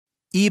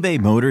eBay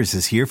Motors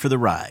is here for the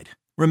ride.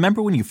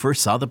 Remember when you first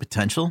saw the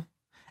potential?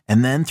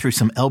 And then through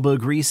some elbow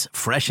grease,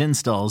 fresh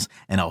installs,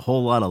 and a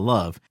whole lot of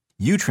love,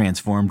 you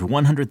transformed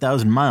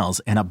 100,000 miles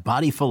and a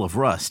body full of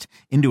rust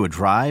into a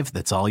drive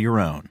that's all your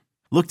own.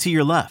 Look to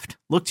your left.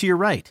 Look to your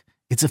right.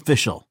 It's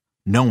official.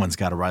 No one's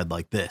got a ride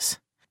like this.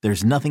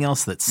 There's nothing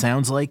else that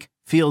sounds like,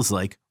 feels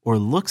like, or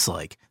looks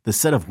like the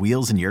set of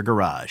wheels in your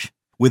garage.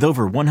 With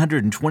over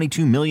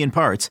 122 million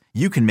parts,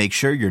 you can make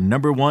sure your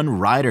number one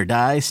ride or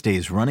die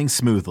stays running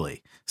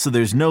smoothly. So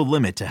there's no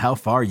limit to how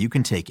far you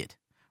can take it.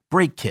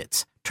 Brake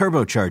kits,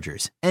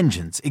 turbochargers,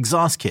 engines,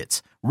 exhaust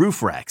kits,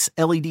 roof racks,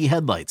 LED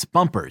headlights,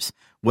 bumpers,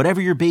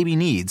 whatever your baby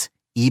needs,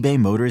 eBay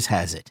Motors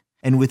has it.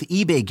 And with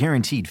eBay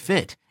Guaranteed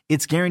Fit,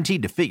 it's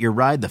guaranteed to fit your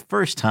ride the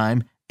first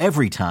time,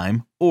 every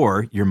time,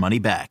 or your money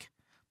back.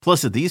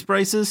 Plus at these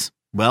prices,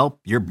 well,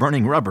 you're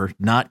burning rubber,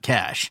 not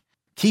cash.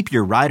 Keep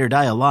your ride or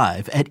die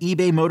alive at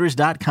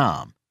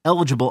ebaymotors.com.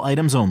 Eligible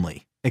items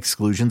only.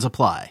 Exclusions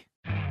apply.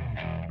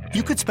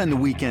 You could spend the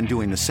weekend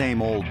doing the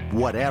same old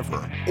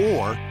whatever,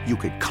 or you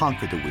could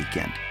conquer the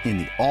weekend in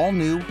the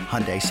all-new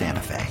Hyundai Santa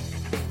Fe.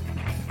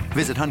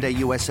 Visit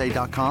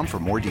HyundaiUSA.com for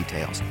more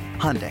details.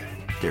 Hyundai,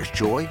 there's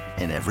joy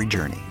in every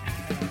journey.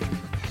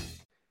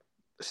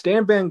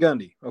 Stan Van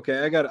Gundy. Okay,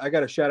 I got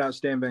to shout out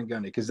Stan Van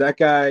Gundy because that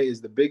guy is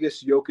the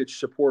biggest Jokic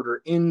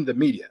supporter in the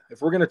media.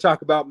 If we're going to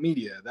talk about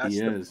media, that's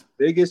the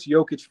biggest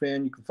Jokic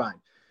fan you can find.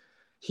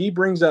 He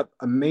brings up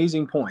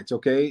amazing points,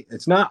 okay?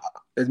 It's not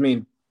 – I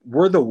mean,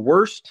 we're the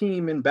worst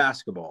team in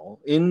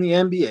basketball in the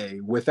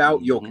NBA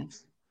without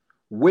Jokic.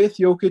 With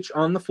Jokic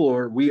on the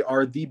floor, we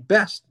are the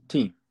best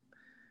team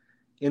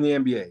in the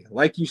NBA.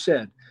 Like you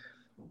said,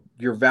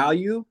 your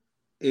value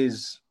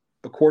is –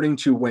 according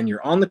to when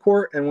you're on the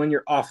court and when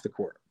you're off the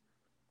court.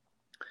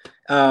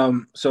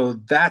 So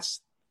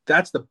that's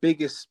the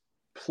biggest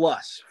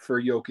plus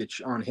for Jokic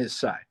on his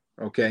side.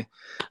 Okay.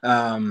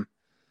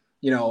 FS1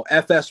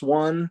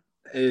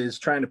 is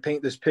trying to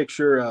paint this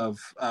picture of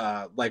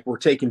like we're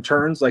taking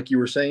turns, like you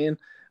were saying.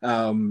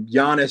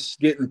 Giannis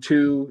getting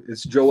 2,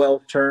 it's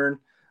Joel's turn.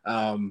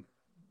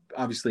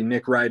 Obviously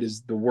Nick Wright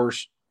is the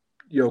worst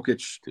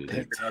Jokic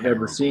I've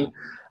ever seen.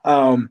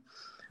 But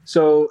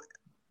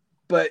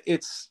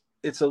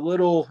it's a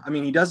little – I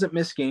mean, he doesn't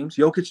miss games.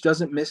 Jokic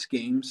doesn't miss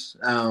games.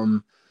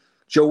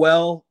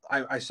 Joel,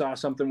 I saw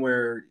something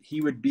where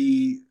he would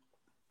be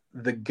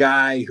the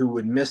guy who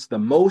would miss the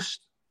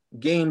most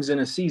games in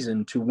a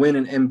season to win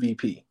an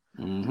MVP.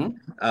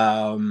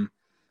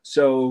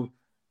 So,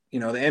 the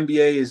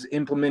NBA is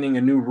implementing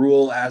a new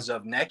rule as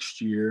of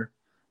next year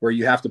where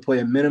you have to play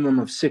a minimum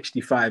of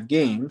 65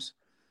 games.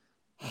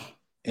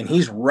 And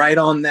he's right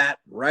on that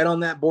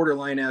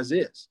borderline as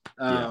is.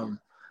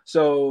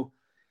 So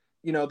 –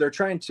 they're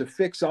trying to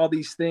fix all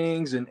these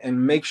things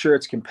and make sure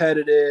it's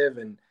competitive.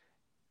 And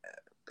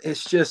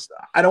it's just,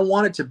 I don't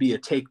want it to be a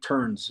take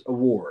turns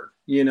award,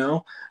 and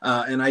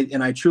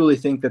I truly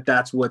think that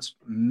that's what's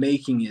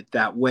making it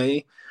that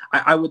way.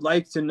 I would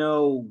like to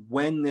know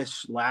when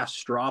this last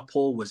straw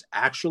poll was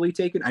actually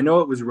taken. I know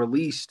it was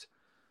released.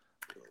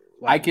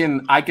 I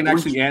can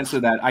actually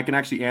answer that. I can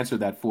actually answer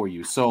that for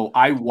you. So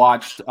I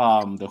watched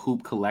the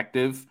Hoop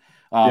Collective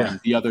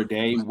the other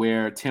day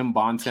where Tim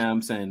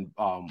Bontemps and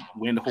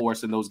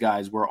Windhorst and those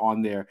guys were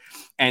on there.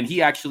 And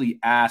he actually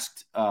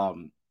asked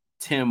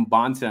Tim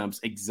Bontemps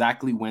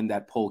exactly when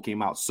that poll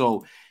came out.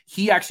 So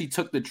he actually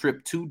took the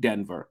trip to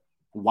Denver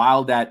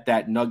while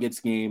that Nuggets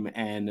game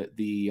and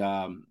the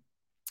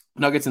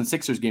Nuggets and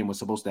Sixers game was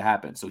supposed to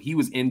happen. So he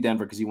was in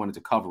Denver because he wanted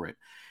to cover it.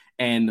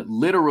 And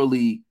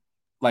literally,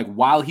 like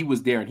while he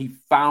was there and he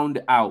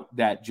found out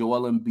that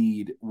Joel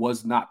Embiid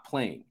was not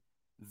playing,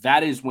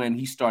 that is when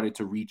he started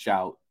to reach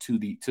out to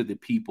the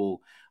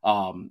people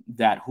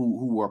that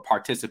who were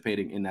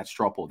participating in that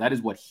straw poll. That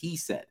is what he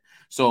said.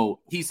 So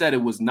he said it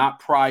was not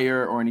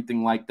prior or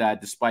anything like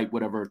that, despite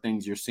whatever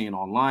things you're seeing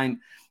online.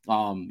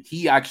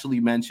 He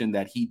actually mentioned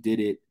that he did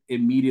it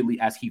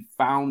immediately as he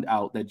found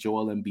out that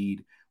Joel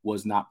Embiid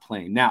was not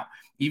playing. Now,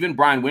 even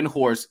Brian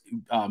Windhorst,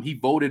 he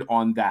voted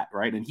on that,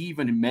 right? And he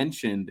even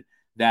mentioned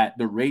that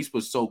the race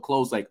was so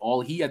close, like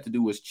all he had to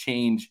do was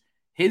change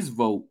his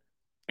vote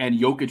and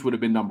Jokic would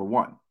have been number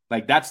one.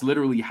 Like that's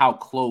literally how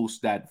close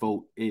that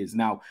vote is.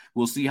 Now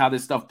we'll see how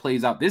this stuff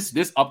plays out.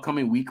 This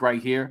upcoming week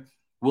right here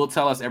will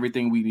tell us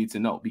everything we need to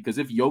know, because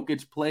if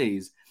Jokic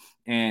plays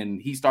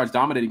and he starts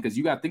dominating, because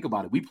you got to think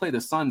about it, we play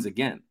the Suns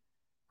again,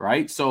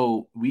 right?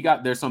 So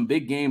there's some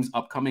big games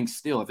upcoming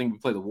still. I think we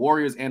play the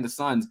Warriors and the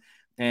Suns,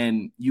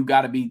 and you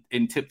got to be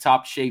in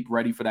tip-top shape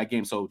ready for that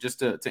game. So just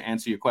to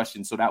answer your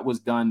question, so that was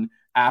done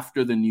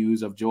after the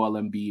news of Joel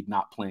Embiid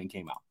not playing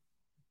came out.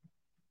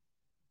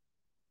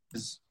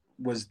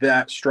 Was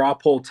that straw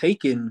poll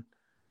taken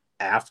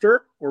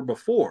after or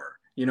before?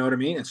 You know what I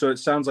mean? And so it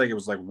sounds like it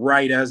was like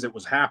right as it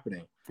was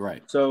happening.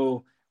 Right.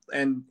 So,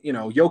 and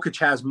Jokic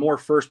has more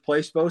first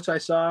place votes I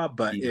saw,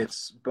 but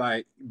it's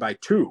by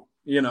 2,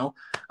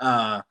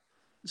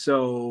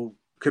 so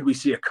could we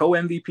see a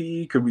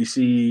co-MVP? Could we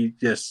see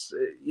just,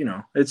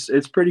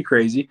 it's pretty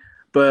crazy,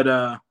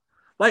 but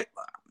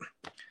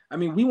I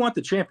mean, we want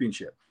the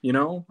championship,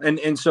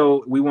 and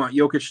so we want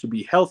Jokic to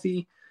be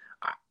healthy.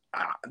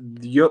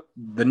 The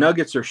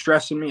Nuggets are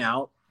stressing me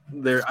out.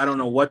 I don't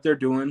know what they're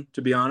doing,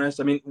 to be honest.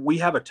 I mean, we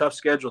have a tough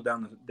schedule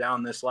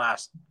down this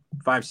last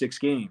 5-6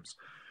 games.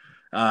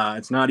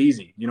 It's not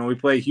easy. We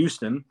play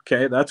Houston.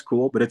 Okay, that's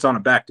cool, but it's on a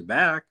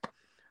back-to-back.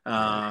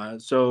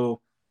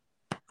 So,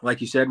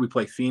 like you said, we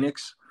play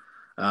Phoenix.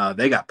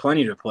 They got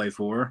plenty to play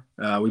for.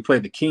 We play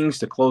the Kings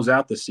to close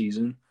out the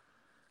season.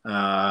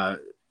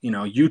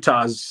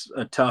 Utah's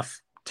a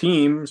tough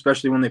team,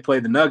 especially when they play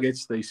the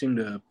Nuggets. They seem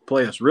to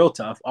play us real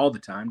tough all the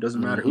time.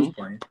 Doesn't matter who's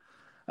playing.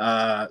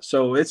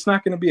 So it's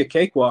not going to be a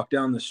cakewalk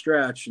down the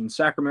stretch, and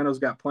Sacramento's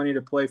got plenty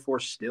to play for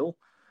still.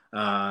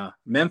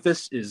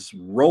 Memphis is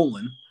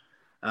rolling.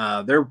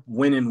 They're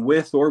winning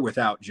with or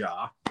without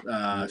Ja.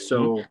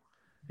 So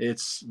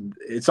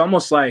it's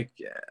almost like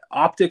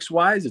optics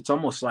wise, it's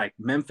almost like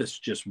Memphis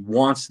just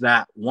wants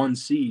that 1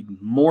 seed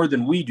more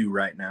than we do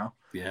right now.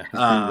 Yeah.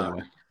 That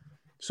way.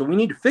 So we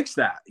need to fix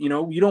that. You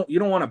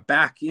don't want to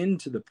back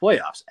into the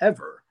playoffs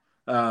ever.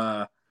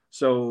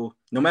 So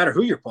no matter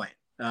who you're playing,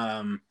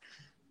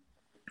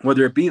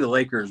 whether it be the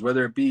Lakers,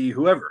 whether it be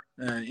whoever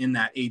in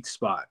that 8th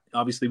spot,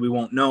 obviously we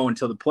won't know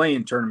until the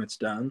play-in tournament's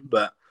done,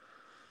 but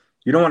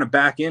you don't want to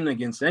back in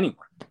against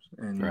anyone.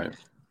 And right.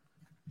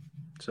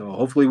 So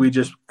hopefully we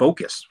just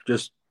focus,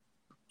 just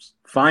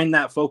find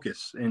that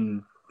focus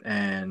and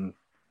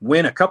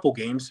win a couple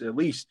games at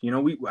least.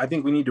 I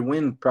think we need to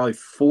win probably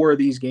 4 of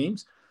these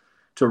games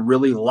to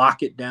really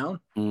lock it down.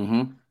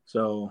 Mm-hmm.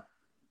 So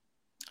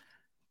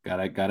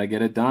gotta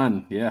get it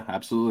done. Yeah,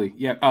 absolutely.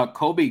 Yeah.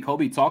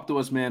 Kobe, talk to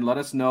us, man. Let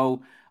us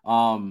know.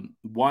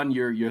 One,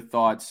 your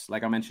thoughts,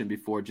 like I mentioned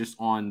before, just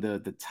on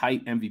the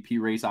tight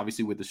MVP race,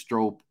 obviously with the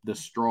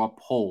straw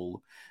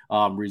poll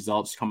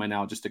results coming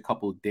out just a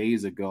couple of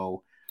days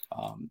ago.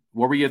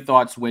 What were your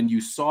thoughts when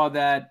you saw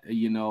that,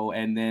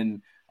 and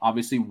then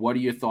obviously what are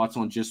your thoughts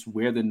on just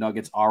where the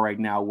Nuggets are right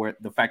now, where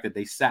the fact that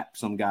they sat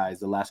some guys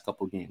the last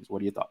couple of games?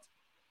 What are your thoughts?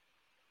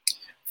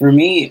 For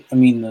me, I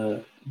mean,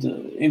 the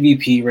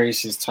MVP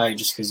race is tight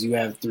just because you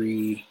have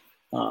three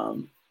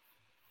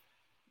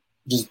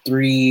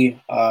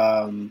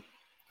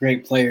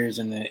great players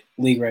in the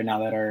league right now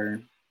that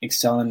are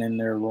excelling in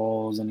their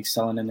roles and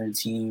excelling in their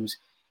teams.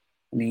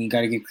 I mean, you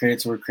got to give credit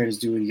to where credit's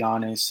due with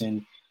Giannis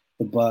and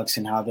the Bucks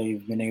and how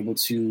they've been able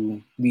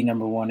to be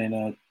number one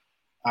in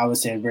I would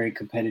say, a very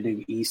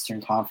competitive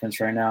Eastern Conference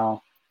right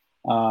now,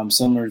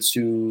 similar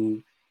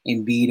to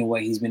Embiid and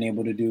what he's been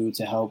able to do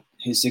to help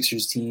his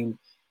Sixers team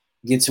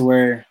get to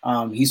where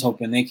he's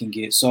hoping they can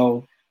get.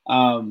 So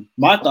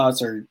my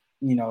thoughts are,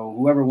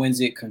 whoever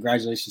wins it,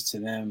 congratulations to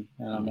them.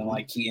 And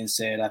like Keaton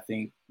said, I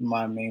think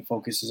my main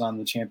focus is on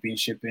the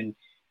championship, and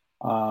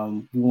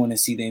we want to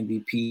see the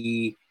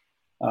MVP,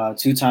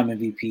 2-time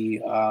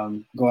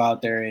MVP, go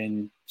out there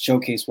and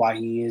showcase why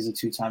he is a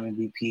 2-time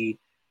MVP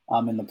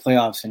in the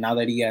playoffs. And now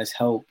that he has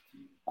help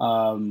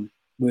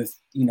with,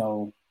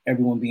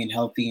 everyone being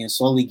healthy and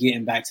slowly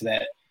getting back to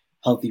that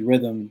healthy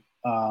rhythm,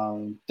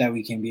 that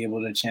we can be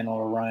able to channel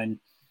or run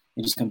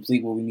and just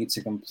complete what we need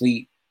to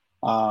complete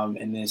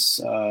in this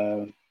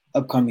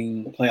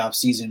upcoming playoff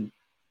season.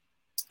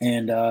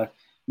 And I'm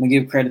going to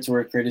give credit to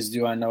where credit's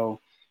due. I know,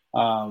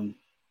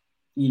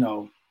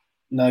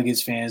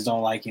 Nuggets fans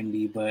don't like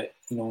Embiid, but,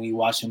 when you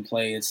watch him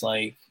play, it's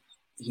like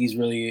he's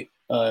really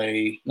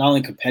not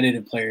only a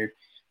competitive player,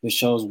 but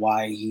shows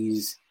why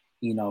he's,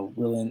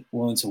 willing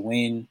to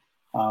win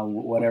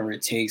whatever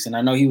it takes. And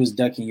I know he was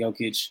ducking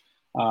Jokic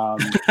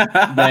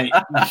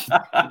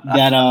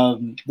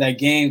that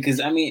game,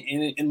 because I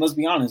mean, and let's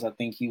be honest, I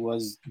think he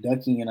was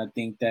ducking, and I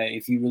think that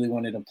if you really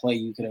wanted to play,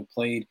 you could have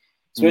played,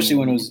 especially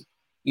when it was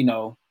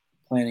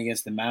playing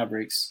against the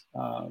Mavericks,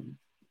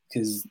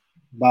 because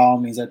by all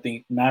means, I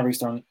think Mavericks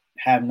don't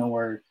have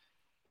no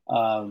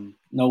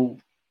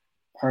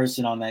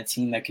person on that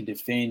team that could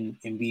defend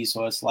Embiid,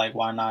 so it's like,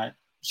 why not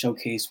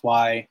showcase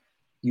why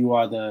you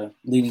are the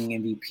leading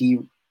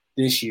MVP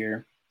this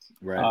year,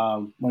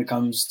 right? When it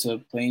comes to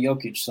playing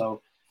Jokic.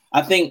 So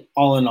I think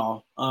all in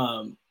all,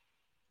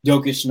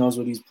 Jokic knows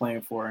what he's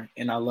playing for,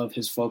 and I love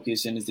his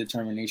focus and his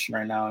determination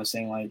right now, and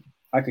saying like,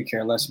 I could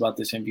care less about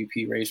this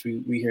MVP race.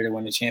 We here to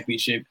win the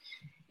championship.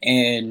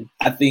 And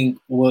I think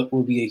what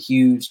will be a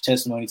huge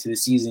testimony to the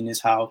season is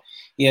how,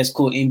 yes,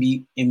 cool,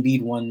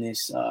 Embiid won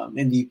this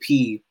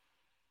MVP,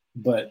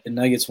 but the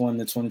Nuggets won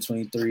the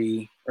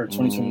 2023 or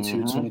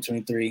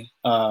 2022-2023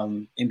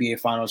 NBA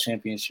Finals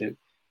championship.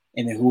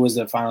 And then who was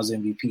the Finals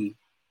MVP?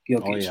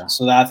 Jokic. Oh, yeah.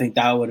 So I think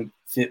that would have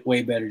fit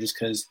way better, just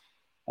because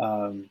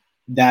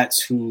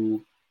that's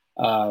who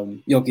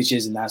Jokic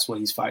is, and that's what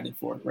he's fighting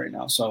for right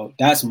now. So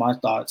that's my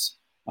thoughts.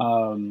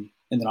 And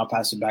then I'll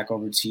pass it back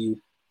over to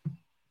you.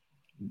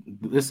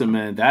 Listen,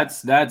 man,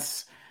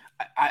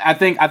 I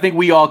think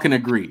we all can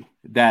agree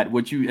that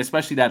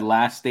especially that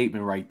last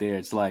statement right there,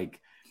 it's like,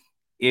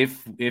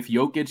 if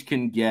Jokic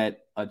can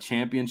get a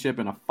championship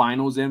and a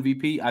finals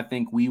MVP, I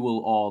think we will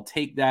all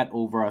take that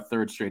over a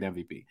third straight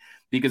MVP.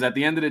 Because at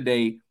the end of the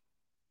day,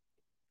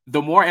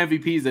 the more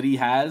MVPs that he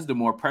has, the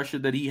more pressure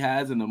that he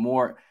has, and the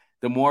more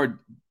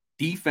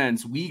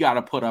defense we got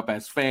to put up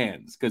as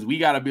fans, because we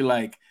got to be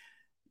like,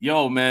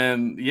 yo,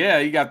 man, yeah,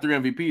 he got 3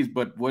 MVPs,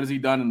 but what has he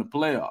done in the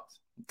playoffs?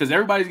 Because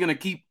everybody's going to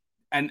keep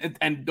 –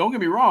 and don't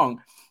get me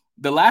wrong,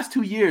 the last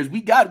 2 years,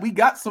 we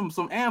got some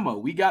ammo.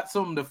 We got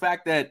the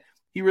fact that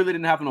he really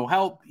didn't have no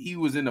help. He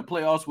was in the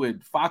playoffs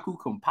with Facu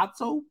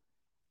Campazzo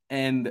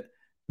and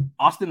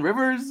Austin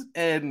Rivers,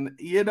 and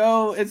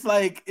it's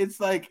like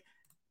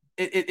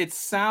it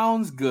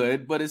sounds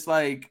good, but it's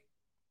like,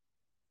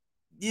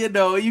 we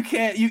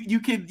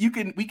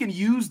can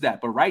use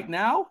that, but right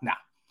now,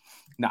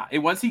 nah.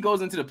 And once he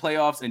goes into the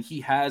playoffs and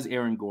he has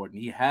Aaron Gordon,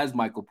 he has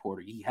Michael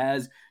Porter, he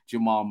has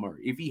Jamal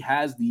Murray. If he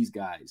has these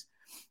guys,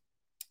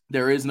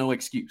 there is no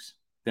excuse.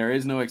 There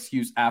is no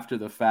excuse after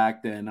the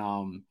fact, and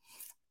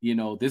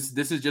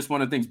this is just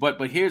one of the things. But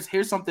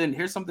here's something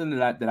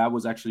that I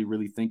was actually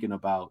really thinking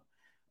about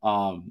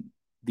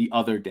the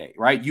other day,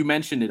 right? You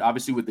mentioned it,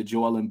 obviously, with the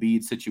Joel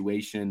Embiid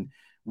situation,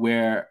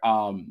 where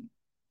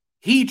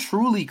he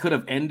truly could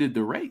have ended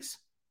the race.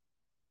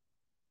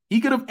 He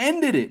could have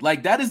ended it.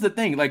 Like, that is the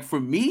thing. Like, for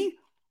me,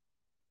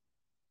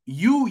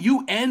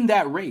 you end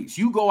that race.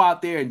 You go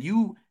out there and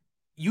you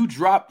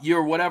drop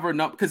your whatever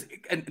number, because,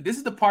 and this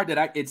is the part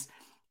that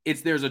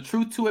there's a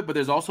truth to it, but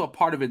there's also a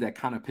part of it that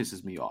kind of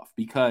pisses me off,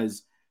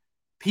 because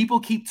people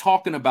keep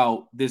talking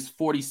about this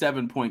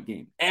 47-point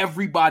game.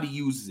 Everybody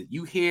uses it.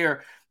 You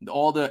hear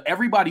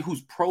everybody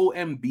who's pro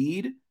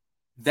Embiid,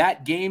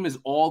 that game is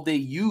all they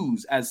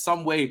use as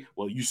some way.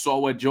 Well, you saw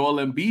what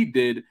Joel Embiid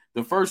did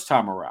the first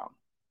time around.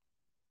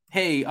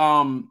 Hey,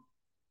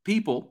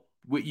 people,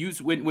 when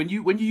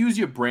you use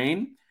your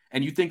brain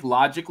and you think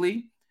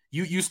logically,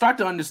 you start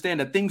to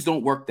understand that things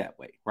don't work that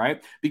way,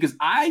 right? Because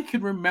I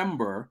can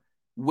remember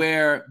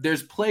where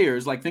there's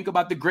players, like, think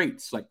about the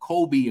greats like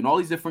Kobe and all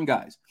these different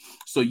guys.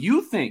 So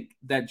you think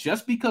that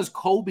just because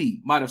Kobe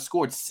might have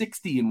scored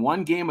 60 in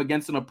one game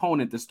against an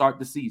opponent to start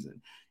the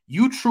season,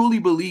 you truly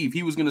believe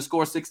he was going to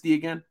score 60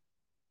 again?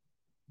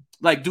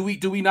 Like, do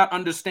we not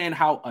understand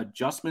how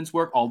adjustments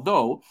work?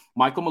 Although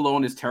Michael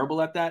Malone is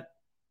terrible at that,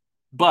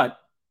 but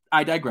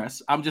I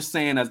digress. I'm just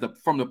saying,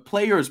 from the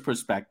player's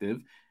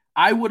perspective,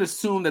 I would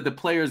assume that the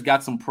players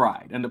got some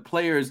pride, and the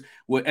players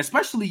would,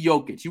 especially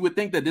Jokic, you would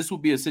think that this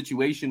would be a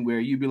situation where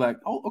you'd be like,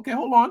 oh, okay,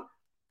 hold on.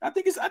 I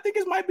think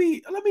it might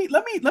be, let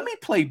me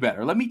play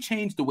better. Let me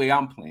change the way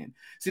I'm playing.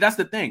 See, that's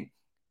the thing,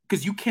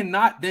 because you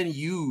cannot then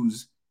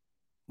use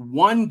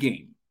one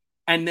game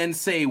and then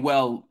say,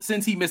 well,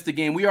 since he missed the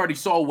game, we already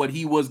saw what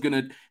he was going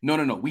to.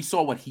 No. We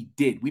saw what he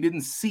did. We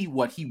didn't see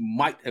what he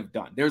might have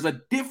done. There's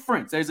a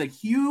difference. There's a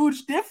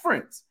huge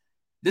difference.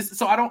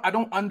 So I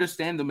don't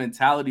understand the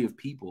mentality of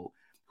people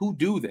who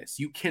do this.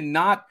 You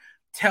cannot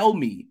tell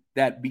me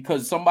that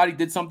because somebody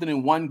did something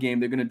in one game,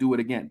 they're going to do it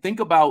again. Think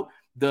about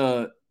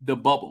the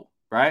bubble,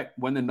 right?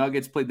 When the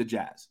Nuggets played the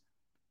Jazz.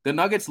 The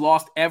Nuggets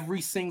lost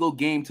every single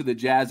game to the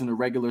Jazz in the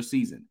regular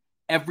season.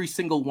 Every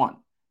single one.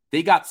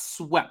 They got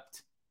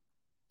swept.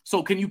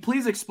 So can you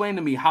please explain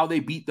to me how they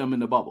beat them in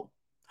the bubble?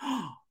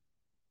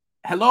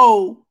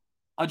 Hello,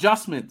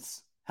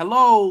 adjustments.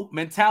 Hello,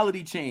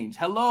 mentality change.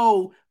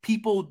 Hello,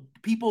 people,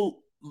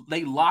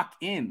 they lock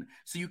in.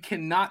 So you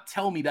cannot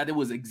tell me that it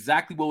was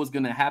exactly what was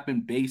going to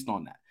happen based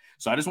on that.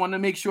 So I just wanted to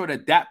make sure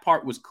that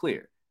part was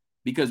clear,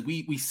 because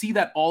we see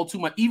that all too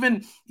much.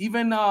 Even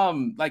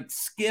like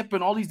Skip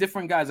and all these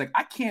different guys. Like,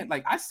 I can't,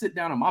 like, I sit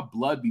down and my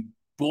blood be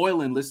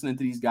boiling listening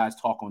to these guys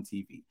talk on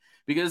TV,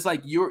 because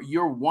like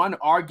your one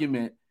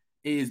argument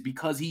is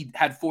because he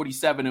had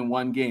 47 in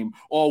one game.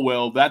 Oh,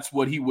 well, that's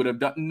what he would have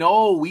done.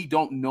 No, we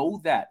don't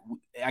know that.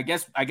 I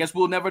guess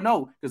we'll never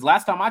know, because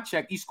last time I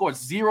checked, he scored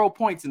 0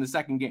 points in the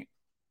second game.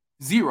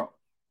 0.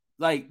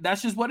 Like,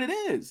 that's just what it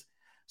is.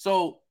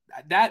 So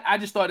that, I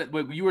just thought that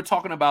when you were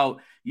talking about,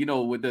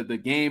 with the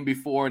game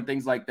before and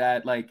things like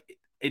that, like,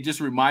 it just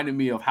reminded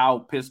me of how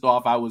pissed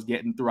off I was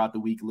getting throughout the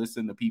week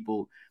listening to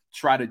people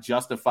try to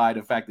justify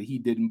the fact that he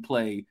didn't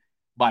play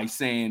by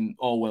saying,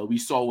 oh, well, we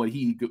saw what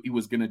he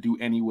was going to do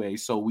anyway,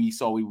 so we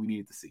saw what we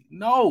needed to see.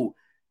 No,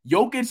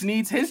 Jokic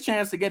needs his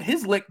chance to get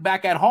his lick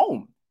back at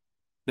home.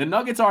 The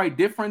Nuggets are a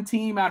different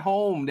team at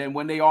home than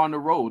when they are on the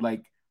road.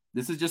 Like,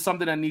 this is just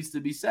something that needs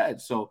to be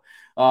said. So,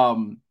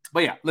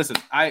 but yeah, listen,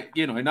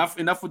 enough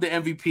with the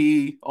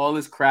MVP, all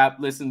this crap.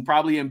 Listen,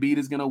 probably Embiid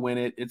is going to win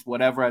it. It's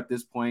whatever at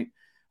this point.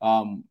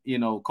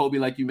 Kobe,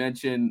 like you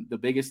mentioned, the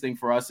biggest thing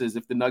for us is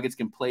if the Nuggets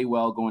can play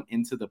well going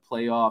into the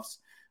playoffs,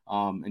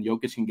 and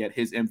Jokic can get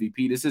his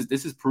MVP.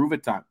 This is prove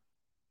it time.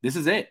 This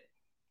is it.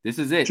 This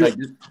is it. Like,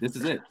 this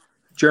is it.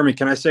 Jeremy,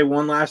 can I say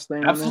one last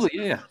thing?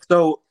 Absolutely, yeah.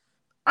 So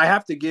I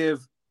have to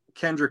give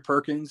Kendrick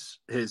Perkins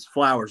his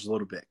flowers a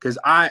little bit, because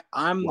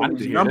I'm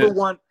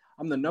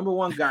the number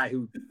one guy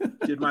who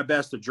did my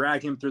best to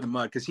drag him through the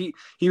mud, because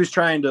he was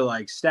trying to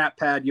like stat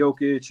pad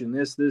Jokic and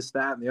this,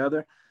 that, and the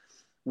other.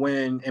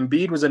 When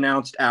Embiid was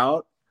announced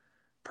out,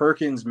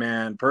 Perkins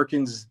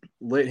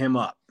lit him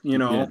up,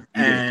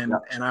 and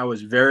I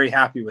was very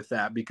happy with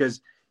that,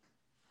 because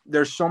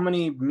there's so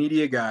many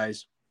media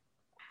guys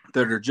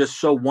that are just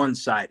so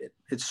one-sided.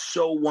 It's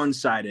so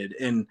one-sided.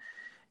 And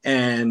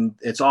and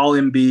it's all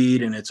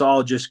Embiid and it's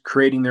all just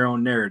creating their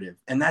own narrative.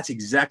 And that's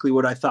exactly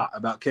what I thought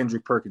about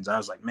Kendrick Perkins. I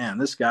was like, man,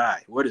 this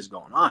guy, what is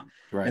going on?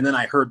 Right. And then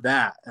I heard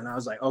that and I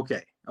was like,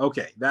 okay,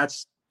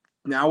 that's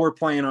now we're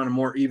playing on a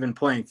more even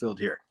playing field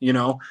here, you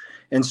know?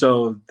 And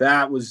so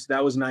that was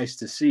nice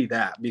to see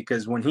that,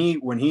 because when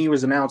he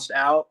was announced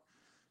out,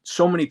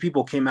 so many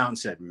people came out and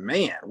said,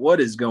 man, what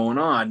is going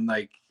on?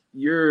 Like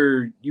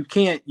you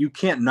can't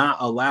not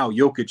allow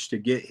Jokic to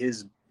get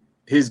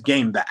his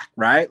game back,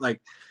 right?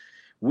 Like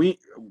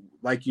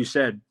you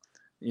said,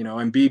 you know,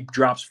 Embiid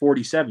drops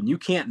 47. You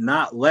can't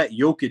not let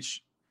Jokic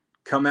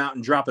come out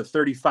and drop a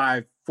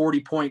 35,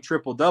 40-point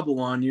triple-double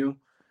on you.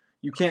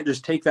 You can't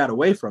just take that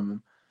away from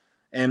him.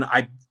 And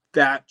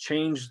that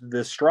changed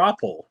the straw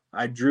poll.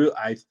 I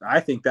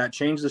think that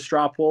changed the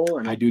straw poll.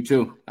 And I do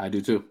too.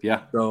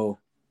 Yeah. So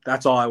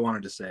that's all I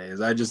wanted to say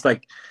is I just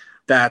like,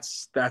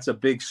 that's a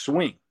big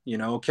swing. You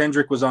know,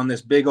 Kendrick was on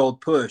this big old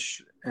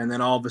push, and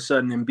then all of a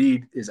sudden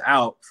Embiid is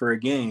out for a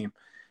game.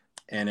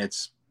 And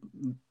it's,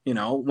 you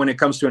know, when it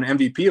comes to an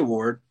MVP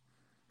award,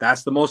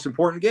 that's the most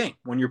important game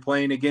when you're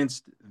playing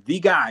against the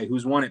guy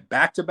who's won it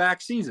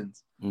back-to-back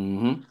seasons.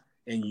 Mm-hmm.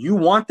 And you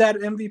want that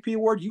MVP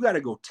award, you got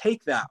to go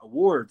take that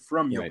award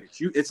from Jokic.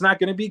 Right. It's not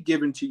going to be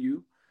given to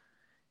you.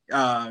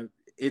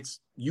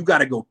 You got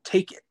to go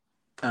take it.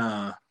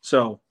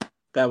 So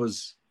that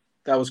was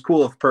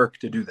cool of Perk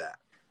to do that.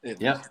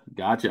 Yeah,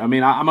 gotcha. I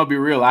mean, I'm gonna be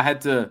real. I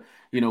had to,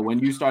 you know, when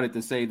you started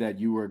to say that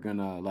you were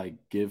gonna like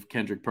give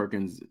Kendrick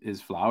Perkins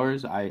his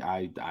flowers,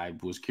 I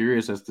was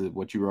curious as to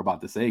what you were about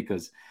to say,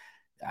 because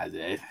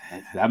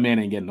that man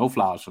ain't getting no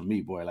flowers from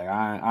me, boy. Like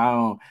I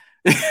don't.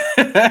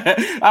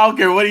 I don't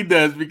care what he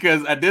does,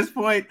 because at this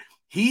point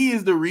he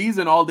is the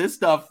reason all this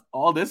stuff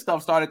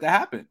started to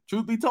happen.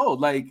 Truth be told,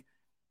 like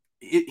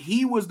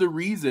he was the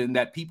reason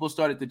that people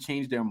started to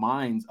change their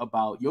minds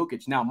about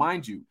Jokic. Now,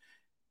 mind you,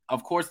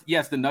 of course,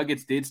 yes, the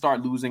Nuggets did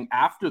start losing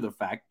after the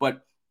fact,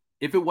 but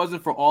if it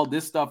wasn't for all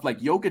this stuff, like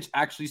Jokic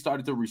actually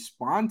started to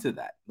respond to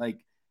that.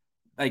 Like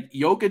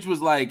Jokic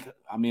was like,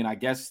 I mean, I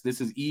guess this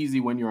is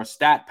easy when you're a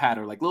stat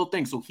patter, like little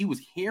things. So he was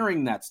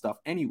hearing that stuff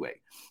anyway.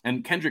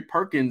 And Kendrick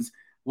Perkins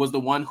was the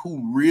one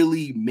who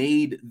really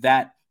made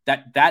that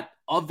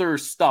other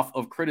stuff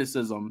of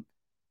criticism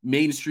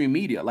mainstream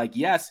media. Like,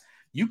 yes,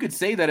 you could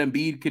say that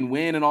Embiid can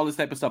win and all this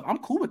type of stuff. I'm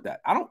cool with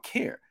that. I don't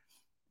care.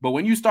 But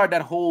when you start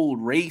that whole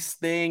race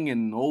thing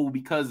and,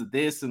 because of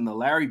this and the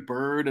Larry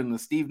Bird and the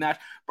Steve Nash,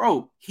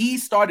 bro, he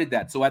started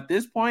that. So at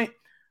this point,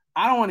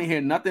 I don't want to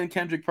hear nothing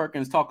Kendrick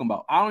Perkins talking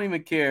about. I don't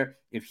even care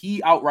if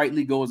he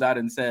outrightly goes out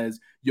and says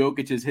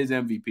Jokic is his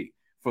MVP.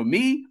 For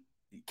me,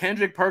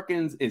 Kendrick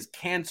Perkins is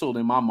canceled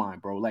in my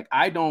mind, bro. Like,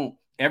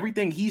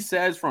 everything he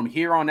says from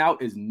here on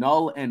out is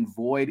null and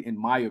void in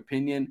my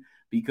opinion,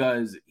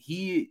 because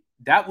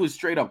that was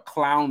straight up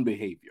clown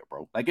behavior,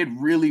 bro. Like, it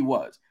really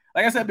was.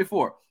 Like I said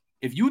before,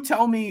 if you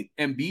tell me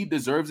Embiid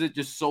deserves it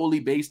just solely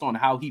based on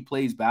how he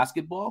plays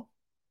basketball,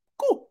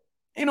 cool.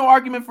 Ain't no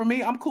argument for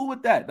me. I'm cool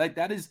with that. Like,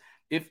 that is,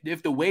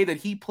 if the way that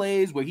he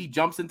plays, where he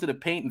jumps into the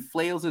paint and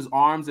flails his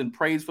arms and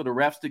prays for the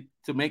refs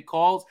to make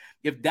calls,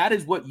 if that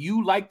is what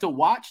you like to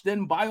watch,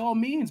 then by all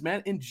means,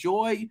 man,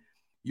 enjoy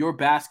your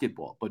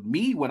basketball. But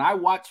me, when I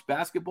watch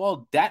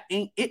basketball, that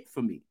ain't it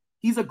for me.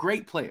 He's a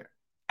great player.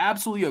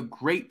 Absolutely a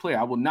great player.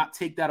 I will not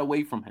take that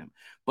away from him.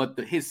 But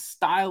his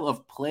style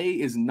of play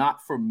is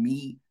not for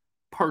me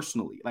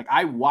personally. Like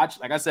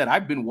I said,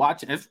 I've been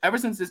watching ever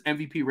since this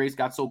MVP race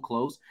got so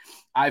close.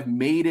 I've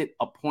made it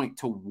a point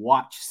to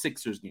watch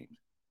Sixers games,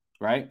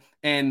 right?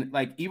 And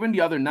like even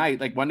the other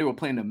night, like when they were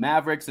playing the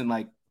Mavericks and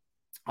like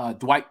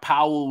Dwight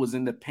Powell was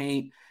in the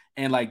paint,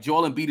 and like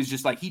Joel Embiid is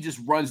just like, he just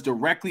runs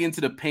directly into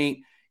the paint.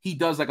 He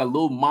does like a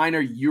little minor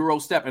Euro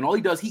step, and all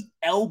he does, he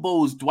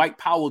elbows Dwight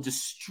Powell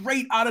just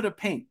straight out of the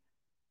paint.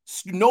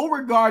 No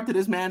regard to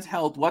this man's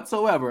health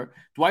whatsoever.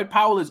 Dwight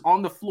Powell is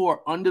on the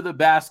floor under the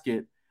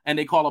basket, and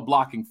they call a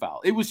blocking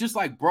foul. It was just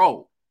like,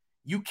 bro,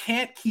 you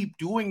can't keep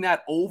doing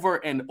that over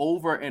and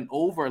over and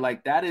over.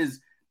 Like, that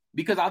is,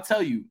 because I'll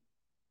tell you,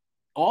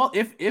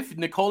 if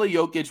Nikola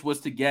Jokic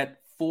was to get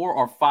 4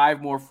 or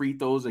 5 more free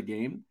throws a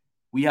game,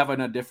 we have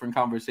a different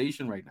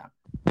conversation right now.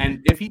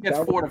 And if he gets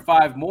 4 to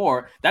 5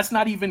 more, that's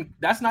not even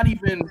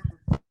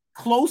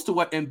close to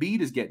what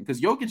Embiid is getting, because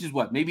Jokic is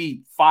what,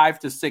 maybe 5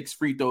 to 6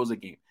 free throws a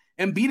game.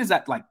 Embiid is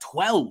at like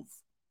 12.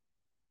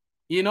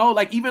 You know,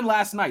 like even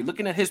last night,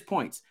 looking at his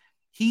points,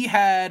 he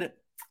had,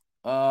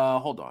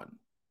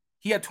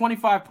 he had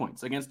 25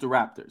 points against the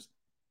Raptors.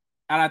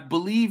 And I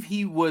believe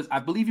he went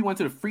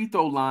to the free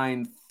throw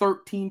line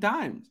 13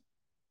 times.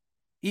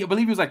 I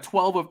believe he was like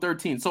 12 of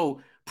 13.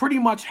 So pretty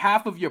much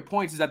half of your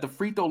points is at the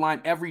free throw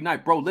line every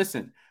night. Bro,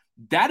 listen,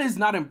 that is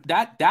not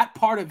that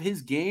part of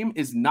his game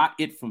is not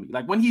it for me.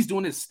 Like when he's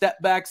doing his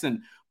step backs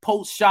and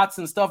post shots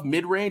and stuff,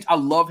 mid-range, I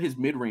love his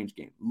mid-range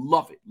game.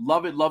 Love it.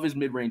 Love his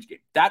mid-range game.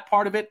 That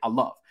part of it, I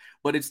love.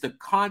 But it's the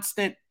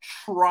constant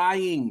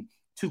trying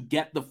to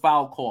get the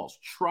foul calls,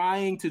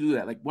 trying to do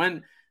that. Like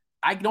when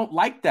I don't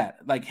like that.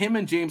 Like him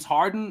and James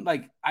Harden,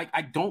 like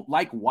I don't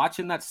like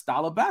watching that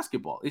style of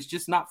basketball. It's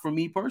just not for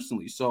me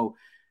personally. So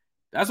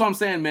That's what I'm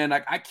saying, man.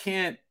 Like I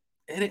can't.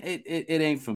 It ain't for